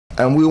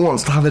and Will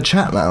wants to have a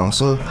chat now.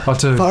 So I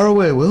do. Fire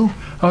away, Will.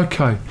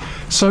 Okay,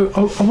 so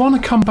I want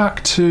to come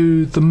back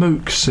to the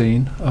MOOC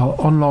scene,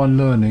 online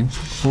learning,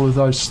 all of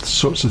those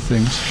sorts of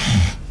things.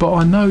 But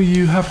I know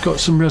you have got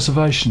some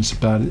reservations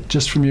about it,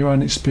 just from your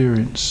own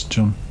experience,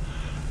 John.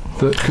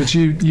 Because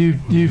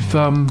you've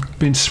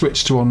been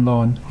switched to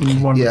online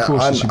in one of the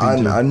courses you've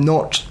been doing. I'm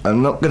not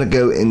going to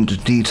go into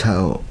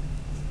detail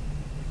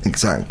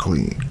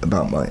exactly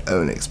about my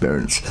own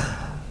experience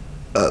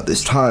at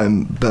this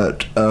time,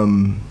 but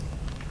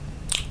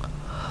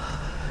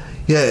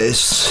yeah,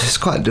 it's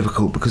quite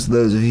difficult because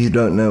those of you who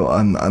don't know,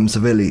 I'm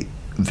severely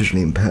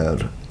visually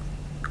impaired,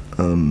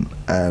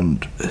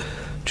 and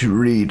to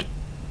read,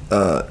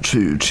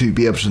 to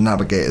be able to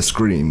navigate a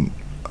screen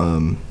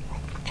on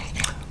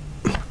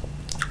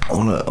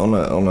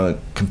a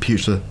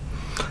computer,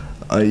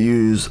 I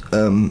use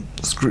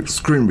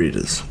screen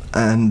readers,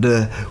 and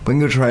when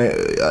you're trying,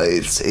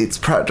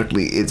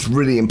 it's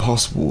really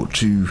impossible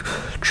to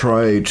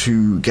try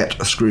to get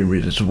a screen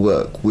reader to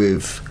work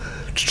with,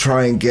 to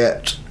try and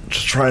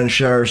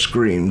share a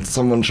screen,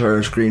 someone share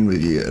a screen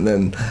with you, and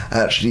then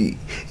actually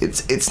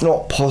it's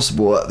not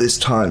possible at this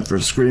time for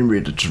a screen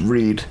reader to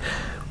read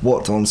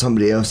what's on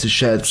somebody else's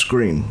shared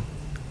screen.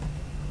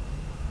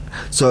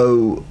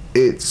 So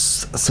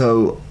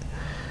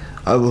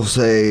I will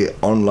say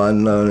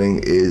online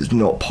learning is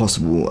not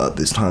possible at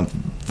this time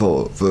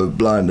for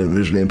blind and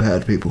visually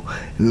impaired people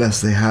unless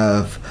they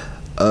have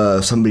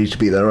somebody to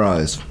be their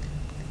eyes.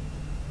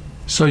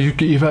 So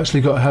you've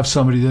actually got to have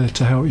somebody there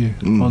to help you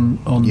on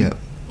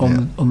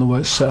the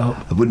way it's set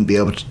up. I wouldn't be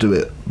able to do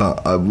it,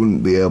 but I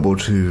wouldn't be able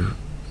to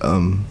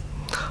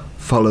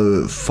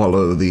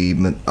follow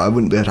the. I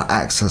wouldn't be able to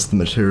access the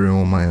material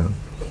on my own.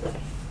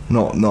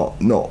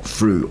 Not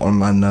through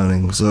online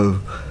learning. So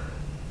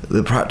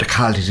the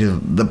practicalities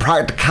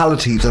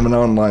of an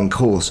online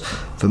course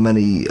for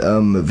many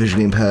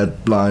visually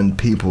impaired blind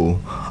people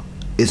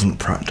isn't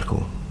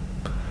practical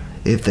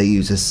if they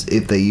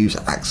use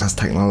access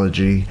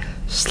technology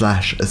 /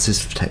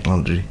 assistive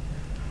technology.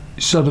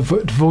 So the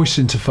voice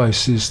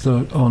interfaces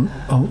that aren't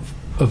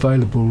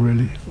available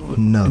really.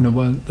 No, in a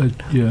way,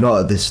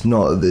 not at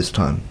this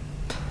time.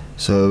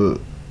 So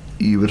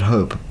you would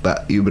hope,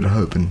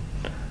 in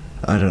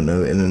I don't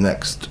know, in the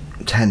next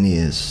 10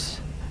 years,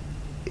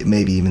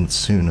 maybe even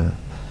sooner,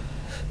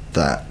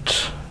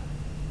 that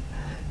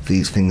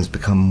these things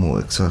become more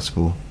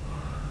accessible.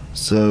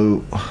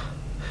 So,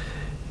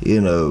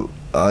 you know,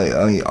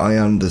 I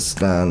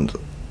understand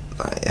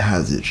that it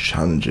has its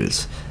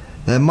challenges.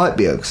 There might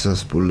be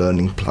accessible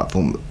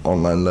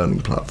online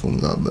learning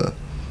platforms out there,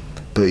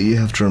 but you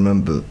have to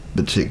remember,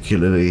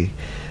 particularly,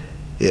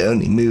 it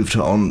only moved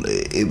on.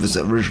 It was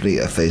originally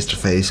a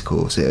face-to-face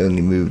course. It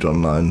only moved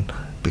online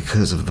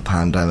because of the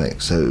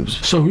pandemic. So it was.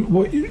 So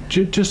what?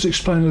 Just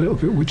explain a little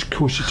bit which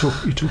course you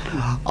talking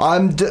about. I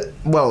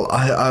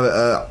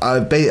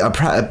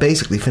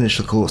basically finished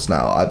the course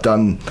now. I've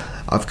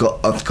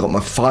got my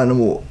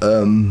final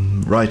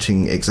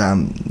writing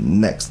exam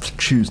next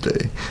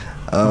Tuesday.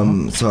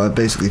 So I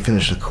basically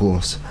finished the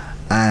course,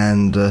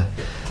 but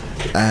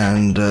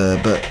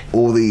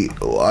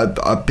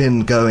I've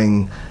been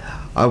going.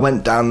 I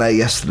went down there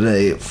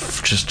yesterday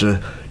just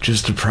to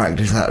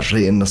practice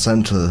actually in the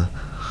centre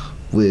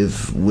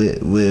with one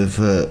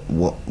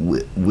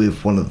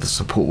of the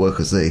support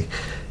workers. They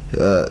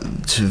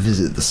to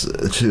visit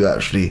to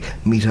actually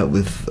meet up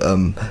with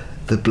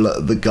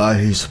the guy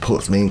who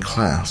supports me in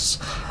class,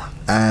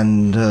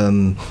 and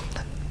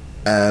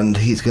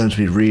he's going to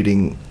be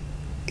reading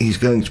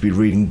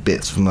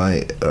bits for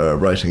my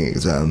writing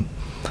exam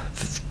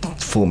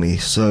for me.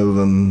 So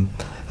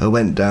I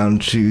went down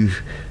to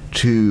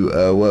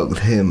work with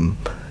him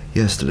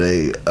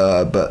yesterday,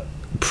 but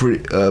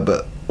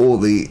all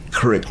the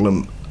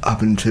curriculum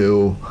up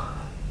until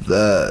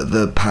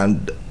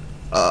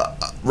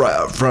right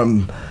up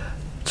from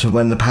to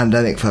when the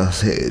pandemic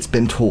first hit, it's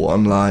been taught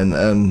online,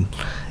 and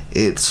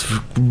it's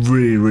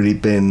really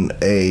been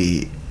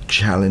a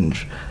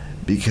challenge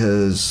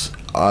because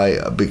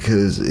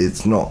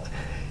it's not.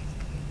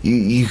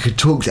 You could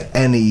talk to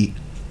any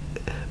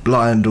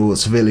blind or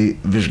severely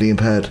visually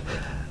impaired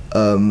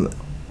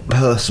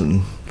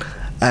person,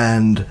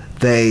 and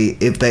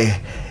if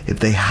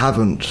they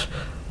haven't,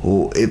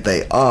 or if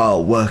they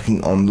are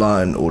working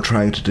online or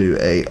trying to do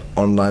a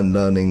online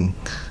learning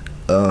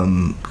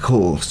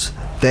course,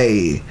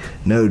 they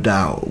no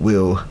doubt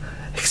will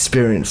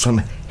experience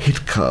some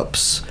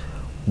hiccups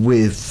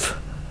with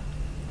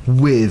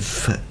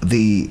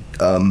the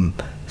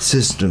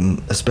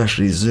system,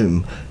 especially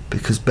Zoom,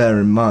 because bear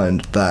in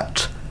mind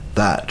that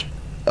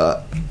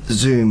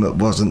Zoom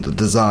wasn't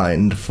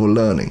designed for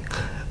learning.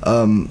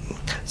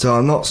 So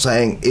I'm not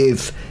saying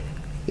if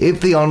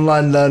the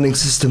online learning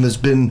system has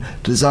been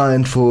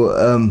designed for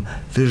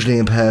visually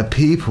impaired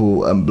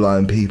people and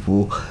blind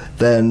people,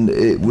 then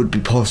it would be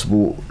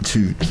possible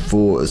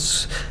for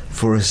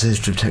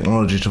assistive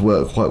technology to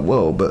work quite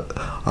well. But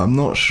I'm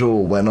not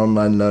sure when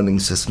online learning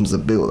systems are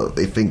built that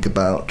they think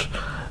about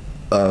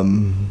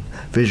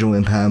visual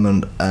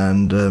impairment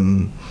and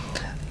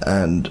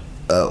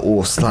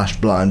or slash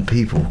blind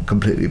people,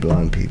 completely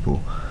blind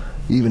people,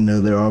 even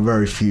though there are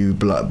very few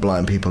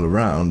blind people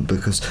around,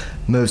 because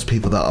most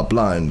people that are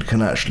blind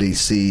can actually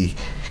see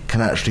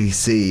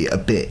a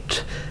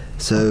bit.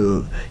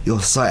 So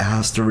your sight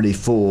has to really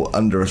fall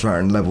under a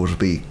certain level to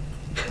be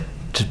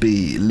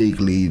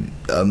legally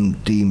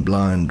deemed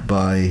blind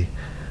by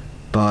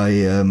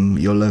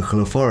your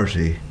local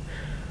authority.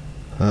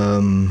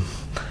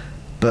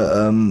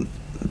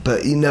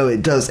 But you know,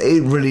 it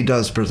really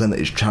does present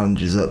its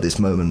challenges at this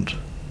moment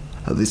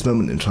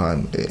in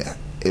time.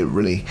 It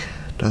really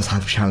does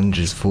have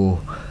challenges for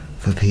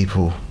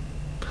people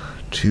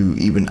to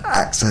even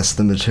access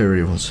the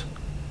materials.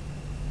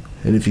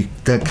 And if you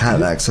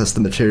can't access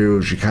the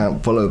materials, you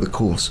can't follow the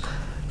course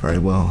very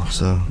well.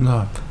 So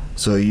No.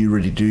 So you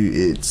really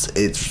do.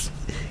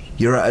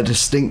 You're at a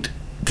distinct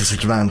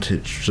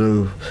disadvantage.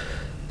 So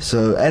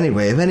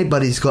anyway, if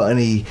anybody's got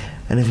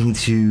anything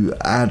to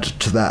add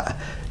to that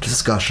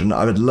discussion,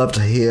 I would love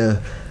to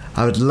hear.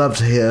 Other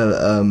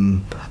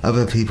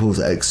people's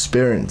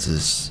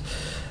experiences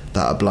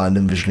that are blind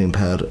and visually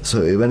impaired.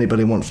 So if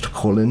anybody wants to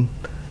call in,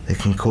 they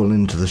can call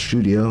into the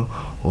studio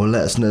or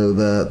let us know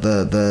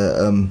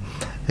their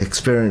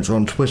experience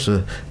on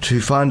Twitter. To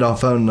find our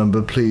phone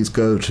number, please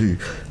go to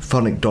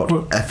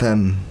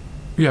phonic.fm.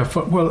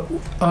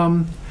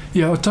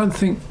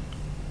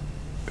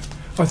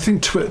 I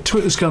think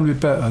Twitter's going to be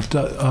better.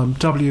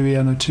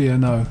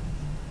 WENOTNO.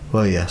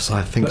 Well, yes,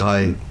 I think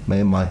me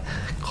and my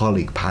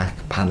colleague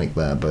panicked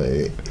there, but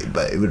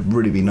it would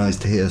really be nice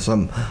to hear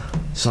some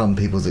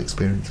people's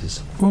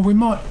experiences. Well, we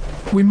might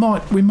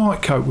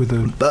cope with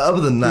them. But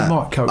other than that,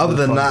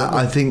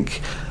 I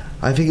think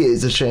it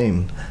is a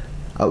shame.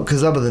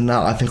 Because other than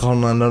that, I think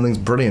online learning's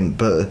brilliant.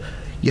 But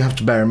you have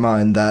to bear in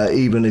mind that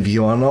even if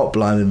you are not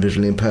blind and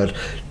visually impaired,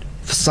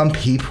 for some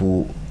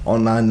people,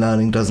 online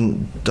learning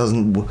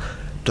doesn't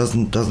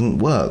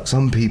work.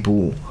 Some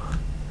people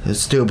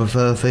still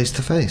prefer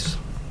face-to-face.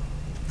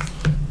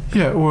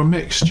 Yeah, or a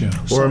mixture.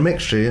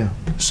 Yeah.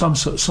 Some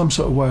sort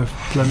of way of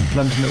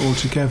blending it all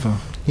together.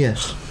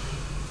 Yes,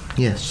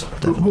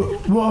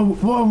 definitely.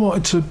 What I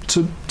wanted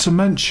to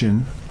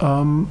mention,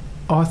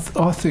 I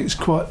think it's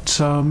quite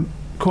an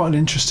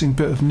interesting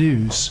bit of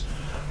news,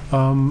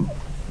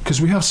 because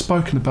we have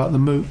spoken about the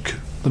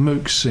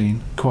MOOC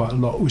scene quite a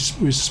lot. We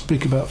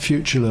speak about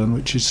FutureLearn,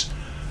 which is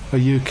a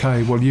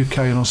UK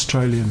and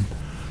Australian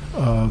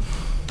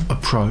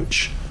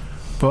approach,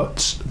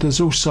 but there's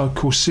also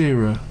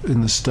Coursera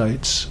in the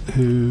States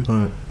who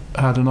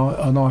had an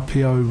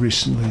IPO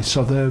recently,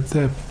 so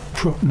they're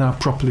now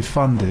properly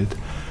funded.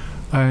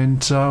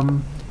 And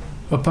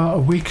about a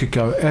week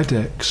ago,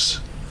 EdX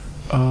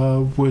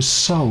was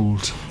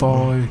sold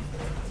by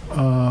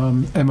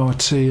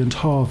MIT and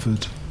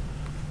Harvard,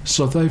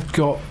 so they've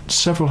got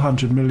several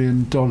 $100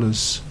 million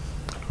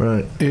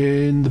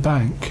in the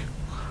bank,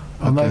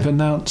 and they've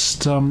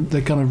announced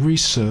they're going to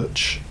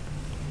research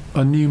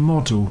a new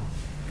model.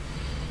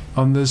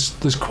 And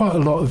there's quite a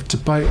lot of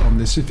debate on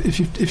this.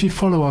 If you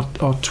follow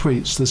our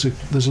tweets,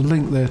 there's a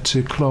link there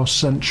to Class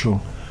Central,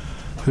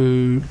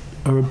 who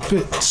are a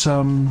bit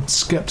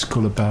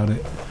sceptical about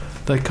it.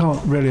 They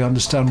can't really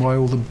understand why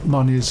all the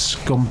money has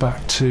gone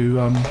back to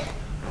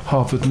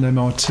Harvard and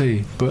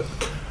MIT. But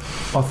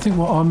I think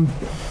what I'm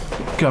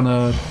going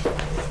to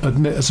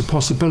admit as a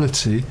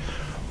possibility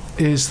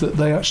is that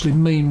they actually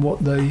mean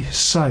what they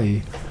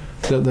say,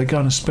 that they're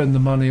going to spend the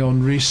money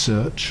on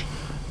research.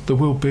 There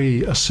will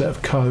be a set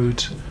of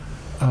code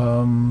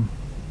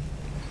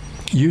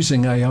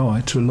using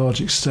AI to a large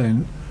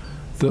extent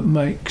that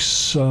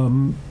makes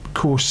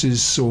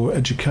courses or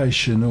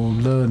education or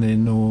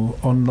learning or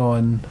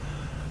online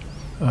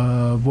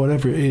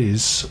whatever it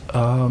is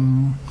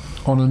on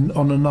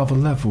another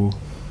level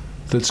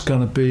that's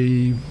going to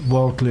be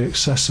wildly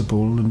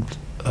accessible and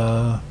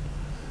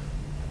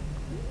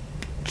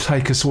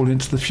take us all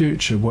into the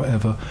future,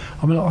 whatever.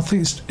 I mean, I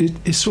think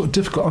it's sort of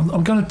difficult.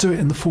 I'm going to do it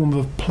in the form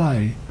of a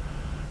play,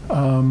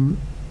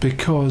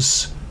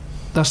 because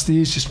that's the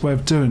easiest way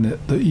of doing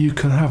it, that you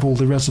can have all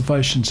the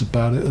reservations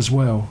about it as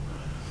well,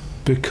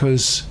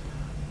 because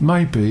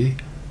maybe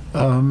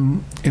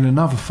in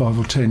another 5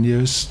 or 10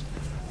 years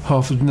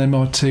Harvard and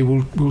MIT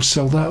will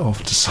sell that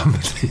off to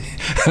somebody.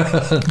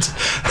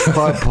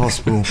 Quite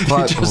possible.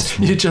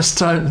 You just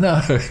don't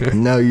know.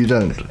 No, you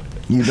don't.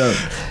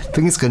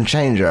 Things can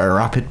change at a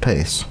rapid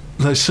pace.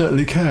 They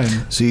certainly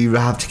can. So you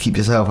have to keep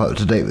yourself up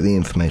to date with the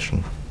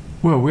information.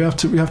 Well, we have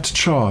to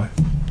try.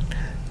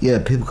 Yeah,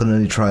 people can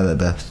only try their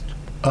best.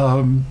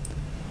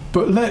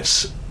 But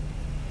let's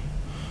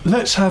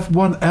have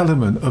one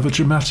element of a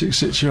dramatic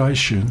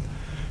situation: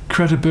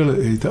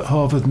 credibility that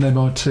Harvard and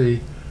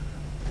MIT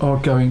are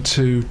going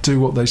to do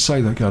what they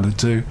say they're going to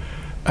do,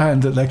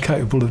 and that they're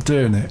capable of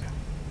doing it.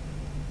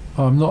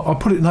 I'll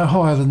put it no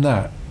higher than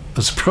that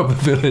as a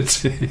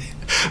probability,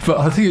 but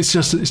I think it's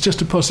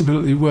just a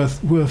possibility worth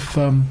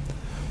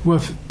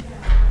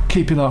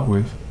keeping up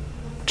with,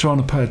 trying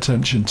to pay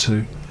attention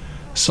to.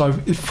 So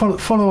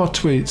follow our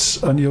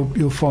tweets, and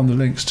you'll find the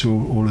links to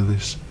all of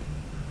this.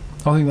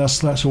 I think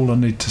that's all I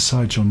need to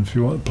say, John. If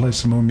you want to play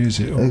some more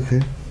music, or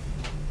Okay.